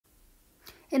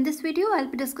In this video, I'll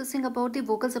be discussing about the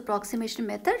Vogel's approximation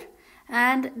method,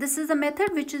 and this is a method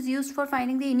which is used for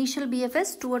finding the initial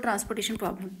BFS to a transportation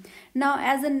problem. Now,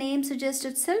 as the name suggests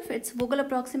itself, it's Vogel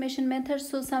approximation method,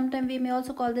 so sometimes we may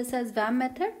also call this as VAM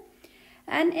method.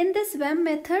 And in this VAM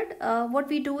method, what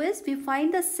we do is we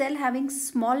find the cell having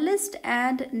smallest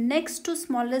and next to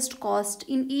smallest cost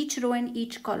in each row and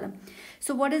each column.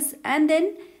 So and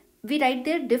then we write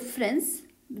their difference.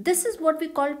 This is what we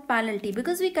call penalty,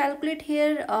 because we calculate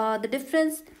here the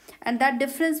difference, and that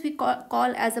difference we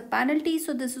call as a penalty.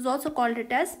 So this is also called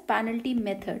it as penalty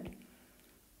method.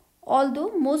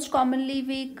 Although most commonly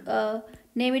we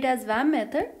name it as VAM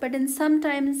method, but in some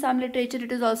literature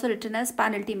it is also written as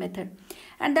penalty method.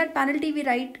 And that penalty we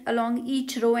write along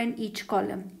each row and each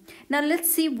column. Now let's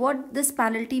see what this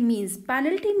penalty means.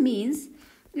 Penalty means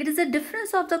it is a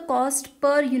difference of the cost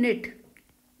per unit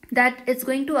that it's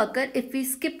going to occur if we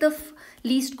skip the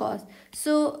least cost.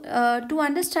 So to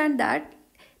understand that,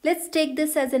 let's take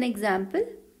this as an example.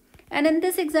 And in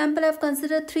this example, I've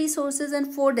considered 3 sources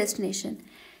and 4 destinations.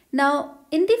 Now,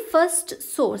 in the first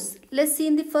source, let's see,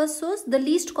 in the first source, the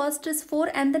least cost is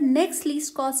 4 and the next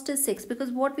least cost is 6. Because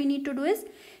what we need to do is,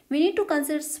 we need to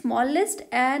consider smallest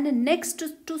and next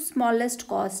to smallest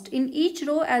cost in each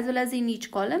row as well as in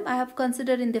each column. I have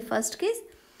considered in the first case.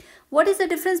 What is the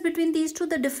difference between these two?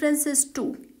 The difference is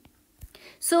 2.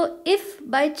 So if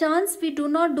by chance we do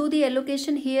not do the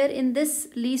allocation here in this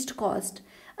least cost,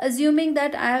 assuming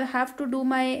that I have to do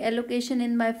my allocation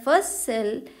in my first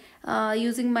cell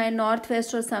using my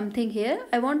northwest or something here,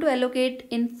 I want to allocate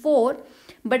in 4,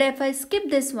 but if I skip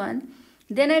this one,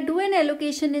 then I do an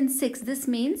allocation in 6. This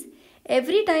means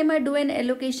every time I do an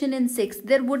allocation in 6,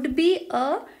 there would be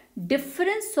a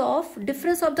difference of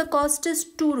the cost is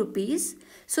 2 rupees.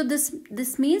 So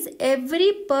this means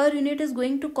every per unit is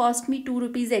going to cost me 2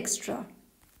 rupees extra.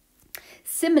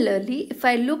 Similarly, if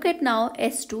I look at now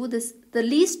S2, the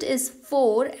least is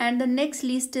 4 and the next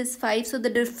least is 5. So the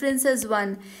difference is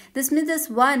 1. This means this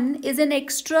 1 is an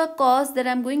extra cost that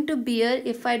I'm going to bear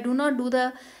if I do not do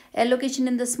the allocation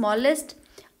in the smallest.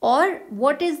 Or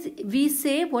what is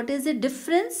the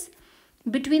difference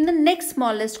between the next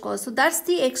smallest cost. So that's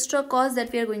the extra cost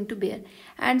that we are going to bear.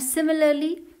 And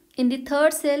similarly, in the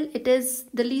third cell,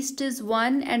 the least is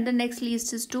 1 and the next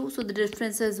least is 2. So the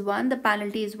difference is 1, the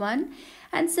penalty is 1.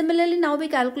 And similarly, now we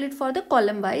calculate for the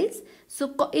column wise.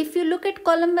 So if you look at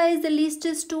column wise, the least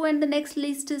is 2 and the next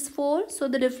least is 4. So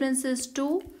the difference is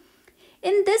 2.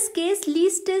 In this case,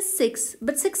 least is 6,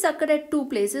 but 6 occur at 2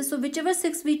 places. So whichever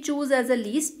 6 we choose as a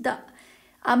least,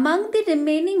 among the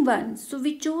remaining ones, so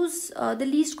we choose the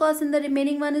least cost in the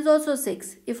remaining one is also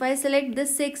 6. If I select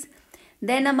this 6,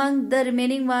 then among the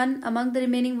remaining one,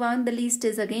 the least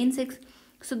is again 6.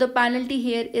 So the penalty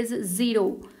here is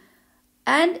 0.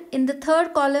 And in the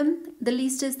third column, the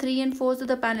least is 3 and 4. So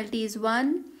the penalty is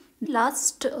 1.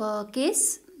 Last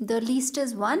case, the least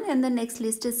is 1 and the next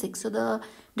least is 6. So the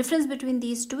difference between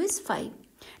these two is 5.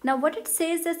 Now what it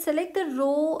says is select the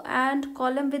row and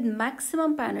column with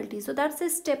maximum penalty. So that's a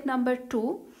step number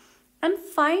 2. And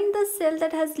find the cell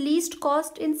that has least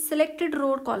cost in selected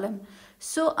row or column.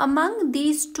 So among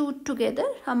these two together,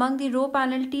 among the row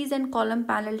penalties and column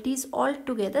penalties all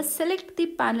together, select the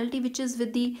penalty which is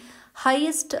with the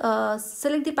highest,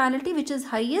 select the penalty which is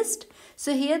highest.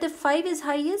 So here the 5 is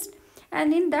highest,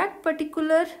 and in that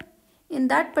particular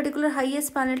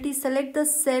highest penalty, select the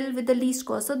cell with the least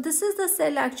cost. So this is the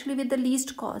cell actually with the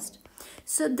least cost.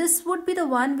 So this would be the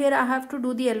one where I have to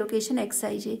do the allocation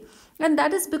Xij. And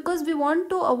that is because we want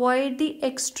to avoid the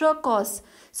extra cost.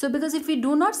 So because if we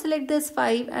do not select this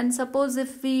 5, and suppose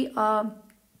if we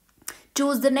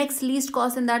choose the next least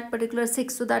cost in that particular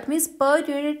 6, so that means per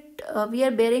unit we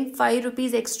are bearing 5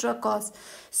 rupees extra cost.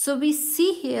 So we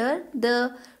see here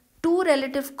the 2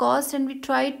 relative cost, and we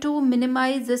try to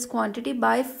minimize this quantity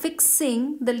by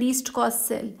fixing the least cost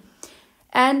cell.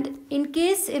 And in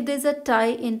case if there is a tie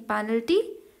in penalty,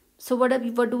 so what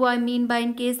do I mean by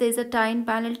in case there is a tie in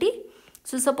penalty?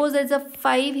 So suppose there is a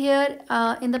 5 here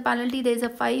in the penalty, there is a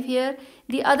 5 here.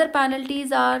 The other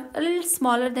penalties are a little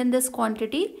smaller than this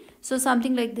quantity. So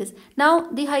something like this.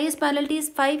 Now the highest penalty is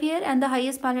 5 here and the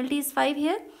highest penalty is 5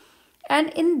 here. And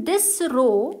in this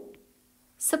row,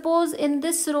 suppose in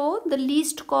this row, the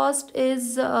least cost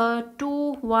is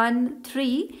 2, 1,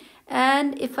 3.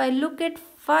 And if I look at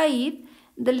 5,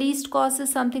 the least cost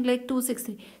is something like 2, 6,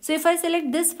 3. So if I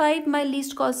select this 5, my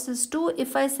least cost is 2.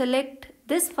 If I select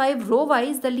this 5 row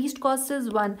wise, the least cost is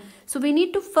 1. So we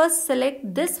need to first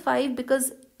select this 5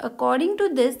 because according to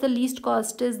this, the least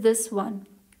cost is this 1.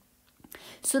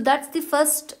 So that's the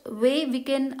first way we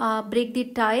can break the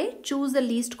tie, choose the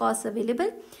least cost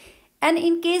available. And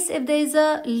in case if there is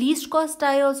a least cost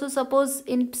tie also, suppose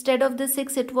instead of the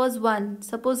 6 it was 1,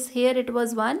 suppose here it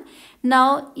was 1,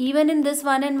 now even in this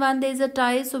 1 and 1 there is a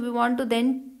tie, so we want to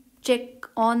then check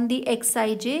on the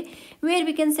xij, where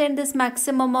we can send this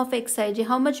maximum of xij,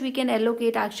 how much we can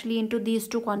allocate actually into these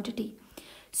two quantity.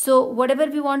 So whatever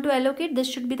we want to allocate, this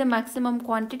should be the maximum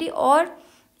quantity, or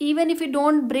even if we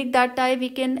don't break that tie, we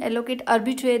can allocate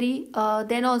arbitrary,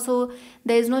 then also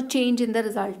there is no change in the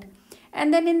result.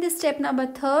 And then in this step number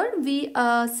 3, we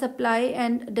supply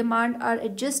and demand are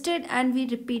adjusted, and we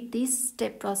repeat this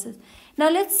step process. Now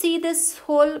let's see this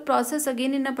whole process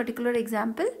again in a particular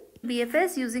example.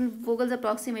 BFS using Vogel's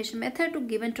approximation method to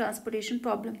given transportation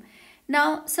problem.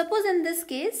 Now suppose in this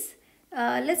case,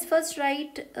 let's first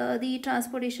write the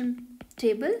transportation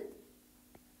table.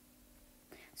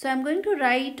 So I'm going to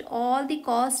write all the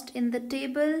cost in the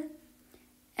table,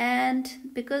 and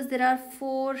because there are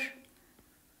 4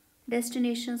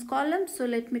 destinations column, so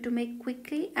let me to make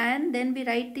quickly, and then we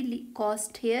write the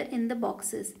cost here in the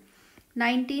boxes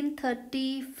 19,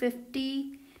 30,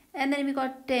 50, and then we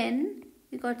got 10,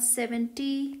 we got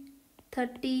 70,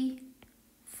 30,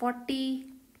 40,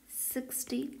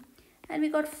 60, and we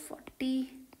got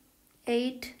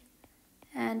 48,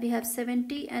 and we have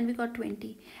 70, and we got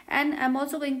 20. And I'm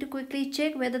also going to quickly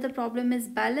check whether the problem is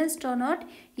balanced or not.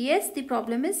 Yes, the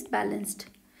problem is balanced.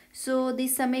 So the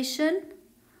summation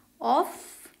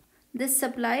of this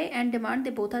supply and demand, they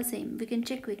both are same. We can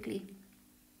check quickly.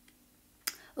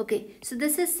 Okay, so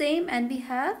this is same, and we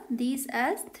have these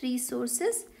as 3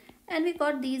 sources, and we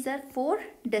got these are 4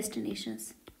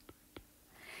 destinations.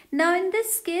 Now in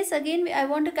this case again I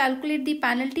want to calculate the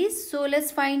penalties. So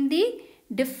let's find the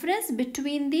difference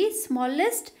between the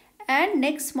smallest and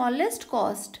next smallest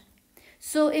cost.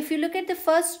 So if you look at the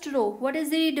first row, what is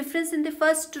the difference in the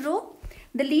first row?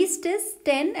 The least is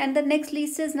 10 and the next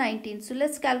least is 19. So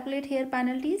let's calculate here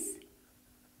penalties.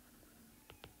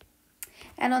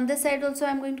 And on this side also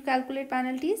I'm going to calculate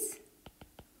penalties.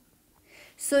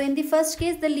 So in the first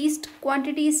case the least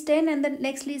quantity is 10 and the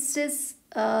next least is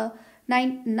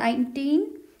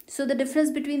 19. So the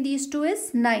difference between these two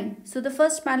is 9. So the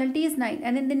first penalty is 9.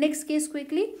 And in the next case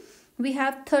quickly we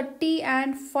have 30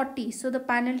 and 40. So the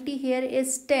penalty here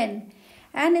is 10.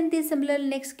 And in the similar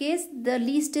next case, the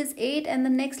least is 8 and the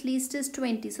next least is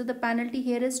 20. So the penalty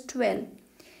here is 12.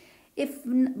 If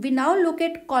we now look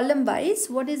at column wise,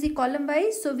 what is the column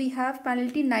wise? So we have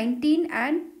penalty 19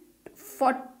 and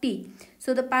 40.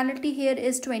 So the penalty here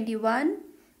is 21.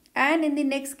 And in the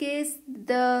next case,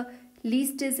 the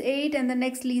least is 8 and the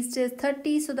next least is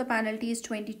 30. So the penalty is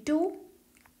 22.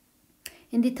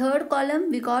 In the third column,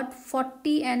 we got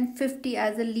 40 and 50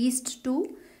 as the least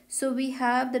 2. So we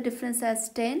have the difference as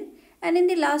 10, and in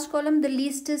the last column the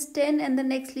least is 10 and the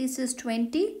next least is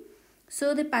 20.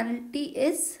 So the penalty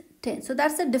is 10. So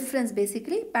that's the difference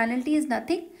basically. Penalty is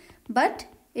nothing but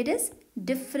it is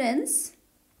difference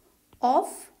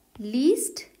of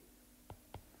least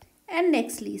and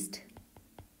next least.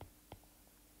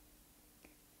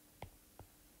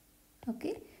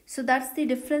 Okay, so that's the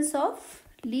difference of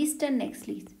least and next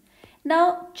least.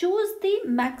 Now choose the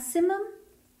maximum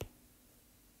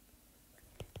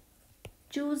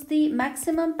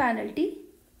penalty.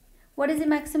 What is the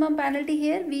maximum penalty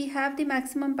here? We have the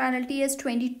maximum penalty as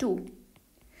 22.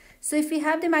 So if we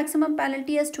have the maximum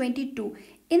penalty as 22,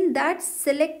 in that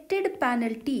selected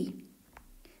penalty,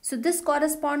 so this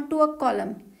corresponds to a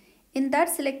column. In that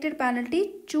selected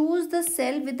penalty, choose the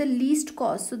cell with the least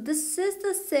cost. So this is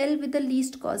the cell with the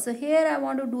least cost. So here I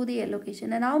want to do the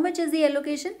allocation. And how much is the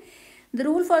allocation? The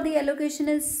rule for the allocation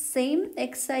is same,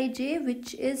 xij,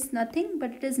 which is nothing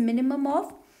but it is minimum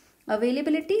of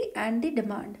availability and the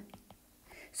demand.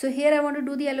 So here I want to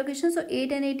do the allocation. So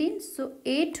 8 and 18. So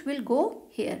 8 will go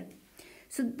here.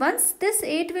 So once this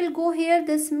 8 will go here,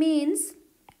 this means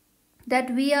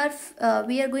that we are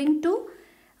going to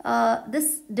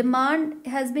this demand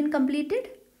has been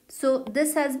completed. So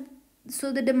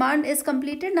the demand is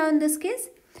completed now in this case.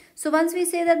 So once we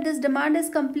say that this demand is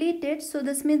completed, so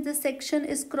this means this section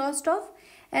is crossed off.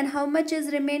 And how much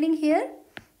is remaining here?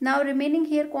 Now remaining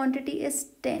here quantity is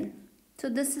 10. So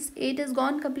this is 8 is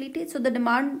gone completely. So the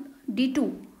demand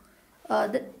D2,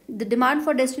 the demand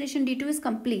for destination D2 is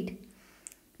complete.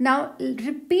 Now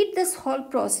repeat this whole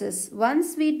process.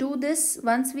 Once we do this,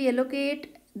 once we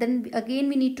allocate, then again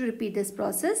we need to repeat this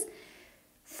process.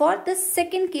 For the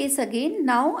second case again,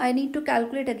 now I need to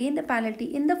calculate again the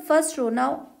penalty. In the first row,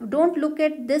 now don't look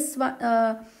at this one,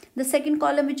 the second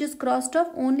column which is crossed off,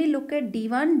 only look at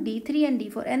D1, D3 and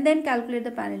D4 and then calculate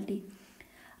the penalty.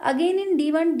 Again in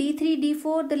D1, D3,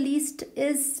 D4, the least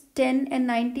is 10 and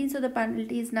 19, so the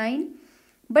penalty is 9.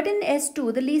 But in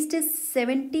S2, the least is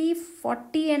 70,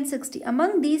 40 and 60.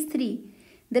 Among these three,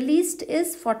 the least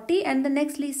is 40 and the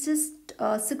next least is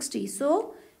 60.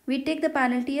 So we take the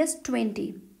penalty as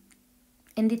 20.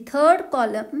 In the third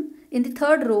column, in the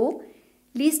third row,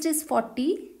 least is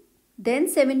 40, then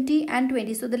 70 and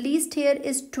 20. So the least here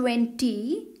is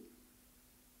 20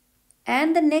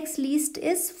 and the next least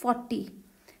is 40.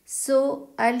 So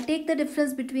I'll take the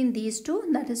difference between these two,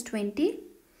 that is 20.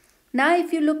 Now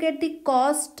if you look at the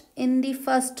cost in the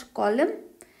first column,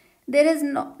 there has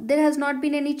not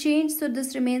been any change, so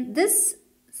this remains. This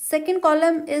second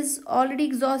column is already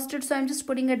exhausted, so I'm just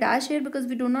putting a dash here because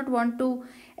we do not want to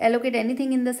allocate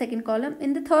anything in the second column.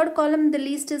 In the third column, the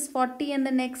least is 40 and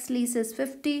the next least is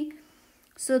 50.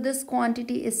 So this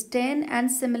quantity is 10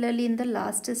 and similarly in the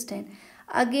last is 10.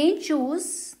 Again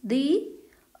choose the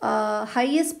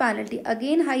highest penalty.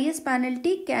 Again highest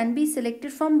penalty can be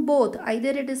selected from both. Either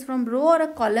it is from row or a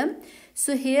column.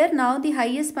 So here now the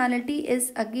highest penalty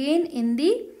is again in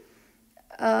the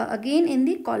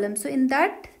column. So in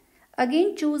that,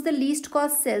 again choose the least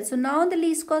cost cell. So now the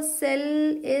least cost cell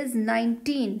is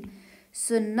 19.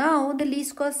 So now the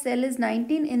least cost cell is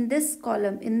 19 in this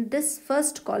column, in this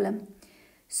first column.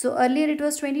 So earlier it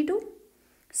was 22.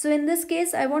 So in this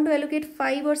case, I want to allocate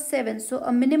 5 or 7. So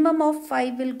a minimum of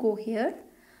 5 will go here.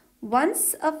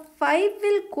 Once a 5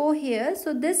 will go here,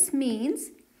 so this means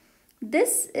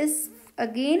this is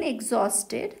again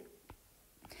exhausted.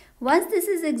 Once this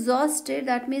is exhausted,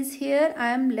 that means here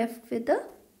I am left with the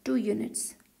 2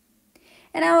 units.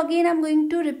 And now again I am going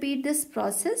to repeat this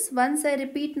process. Once I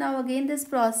repeat now again this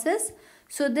process,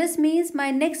 so this means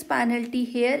my next penalty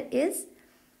here is,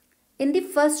 in the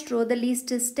first row the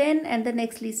least is 10 and the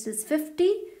next least is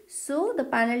 50. So the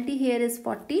penalty here is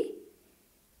 40.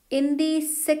 In the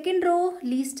second row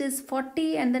least is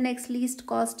 40 and the next least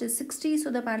cost is 60. So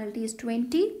the penalty is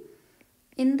 20.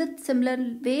 In the similar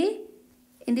way,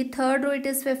 in the third row it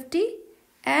is 50.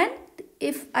 And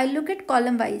if I look at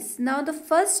column wise, now the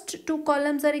first 2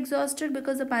 columns are exhausted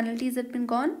because the penalties have been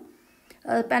gone.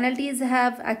 Penalties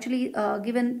have actually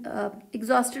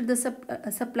exhausted the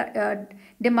supply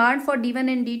demand for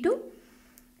D1 and D2,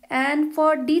 and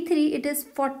for D3 it is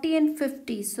 40 and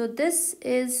 50. So this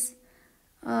is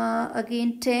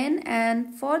again 10,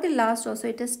 and for the last also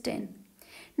it is 10.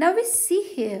 Now we see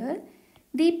here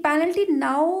the penalty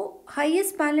now,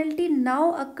 highest penalty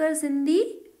now occurs in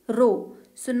the row.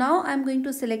 So now I am going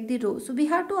to select the row. So we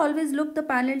have to always look the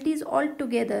penalties all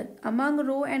together, among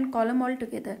row and column all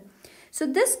together. So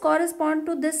this corresponds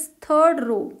to this third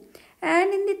row,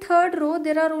 and in the third row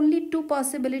there are only 2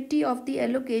 possibility of the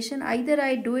allocation. Either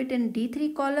I do it in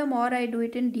D3 column or I do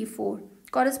it in D4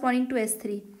 corresponding to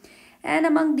S3. And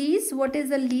among these, what is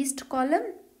the least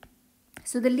column?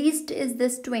 So the least is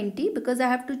this 20 because I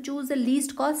have to choose the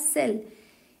least cost cell.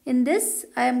 In this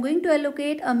I am going to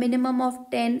allocate a minimum of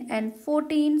 10 and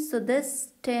 14. So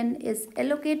this 10 is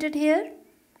allocated here.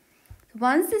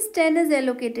 Once this 10 is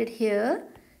allocated here,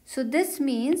 so this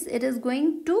means it is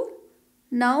going to,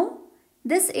 now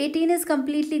this 18 is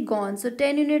completely gone. So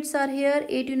 10 units are here,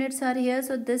 8 units are here.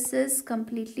 So this is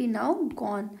completely now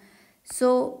gone.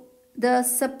 So the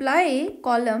supply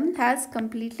column has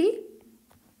completely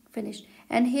finished.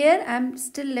 And here I am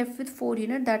still left with 4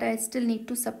 units that I still need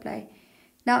to supply.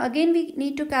 Now again we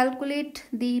need to calculate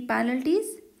the penalties.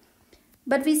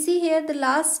 But we see here the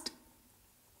last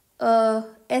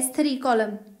S3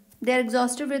 column, they are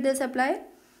exhausted with their supply.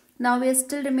 Now we are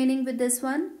still remaining with this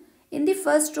one. In the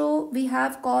first row we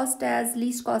have cost as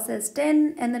least cost as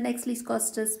 10 and the next least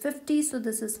cost is 50. So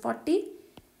this is 40,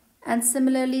 and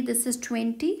similarly this is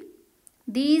 20.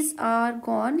 These are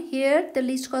gone. Here the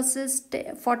least cost is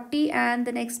 40 and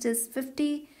the next is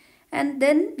 50, and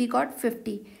then we got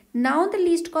 50. Now the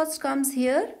least cost comes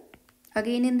here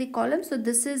again in the column. So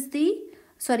this is the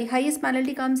highest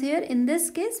penalty comes here, in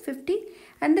this case 50,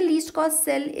 and the least cost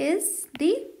cell is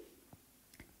the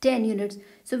 10 units.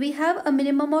 So we have a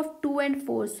minimum of 2 and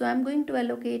 4. So I'm going to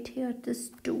allocate here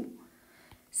this 2.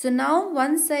 So now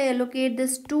once I allocate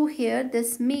this 2 here,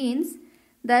 this means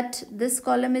that this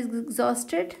column is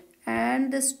exhausted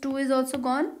and this 2 is also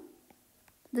gone.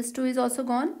 This 2 is also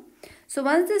gone. So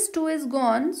once this 2 is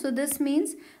gone, so this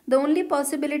means the only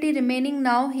possibility remaining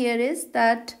now here is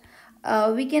that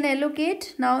we can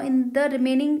allocate now in the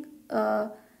remaining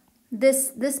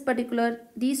these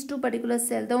 2 particular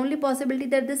cell. The only possibility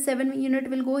that this 7 unit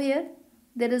will go here.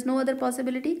 There is no other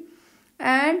possibility.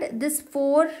 And this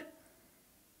 4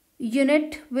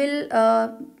 unit will,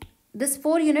 this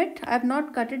 4 unit I have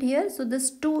not cut it here. So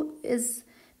this 2 is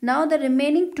now the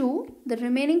remaining 2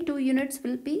 units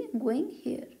will be going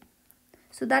here.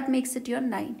 So that makes it your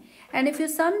 9. And if you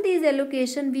sum these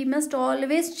allocation, we must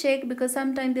always check, because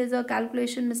sometimes there's a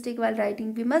calculation mistake while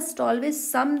writing. We must always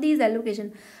sum these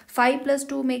allocation. 5 plus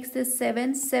 2 makes this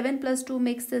 7. 7 plus 2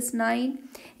 makes this 9.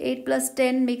 8 plus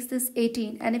 10 makes this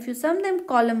 18. And if you sum them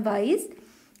column wise,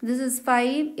 this is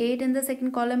 5, 8 in the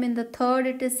second column, in the third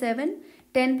it is 7.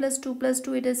 10 plus 2 plus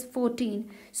 2, it is 14.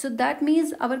 So that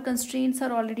means our constraints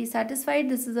are already satisfied.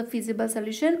 This is a feasible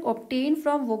solution obtained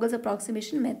from Vogel's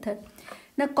approximation method.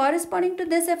 Now corresponding to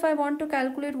this, if I want to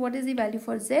calculate what is the value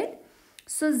for z.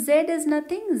 So z is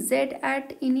nothing, z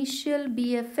at initial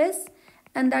BFS,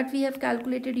 and that we have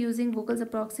calculated using Vogel's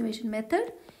approximation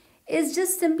method, is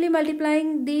just simply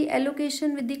multiplying the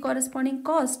allocation with the corresponding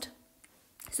cost.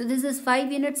 So this is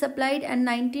 5 units supplied and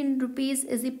 19 rupees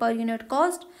is the per unit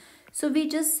cost. So we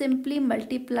just simply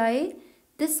multiply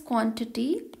this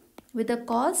quantity with the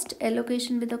cost,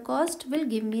 allocation with the cost will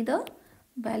give me the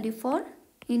value for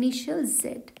initial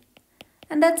z.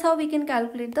 And that's how we can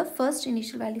calculate the first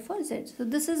initial value for z. So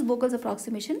this is Vogel's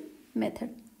approximation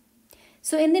method.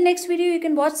 So in the next video, you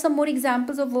can watch some more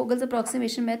examples of Vogel's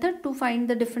approximation method to find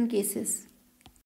the different cases.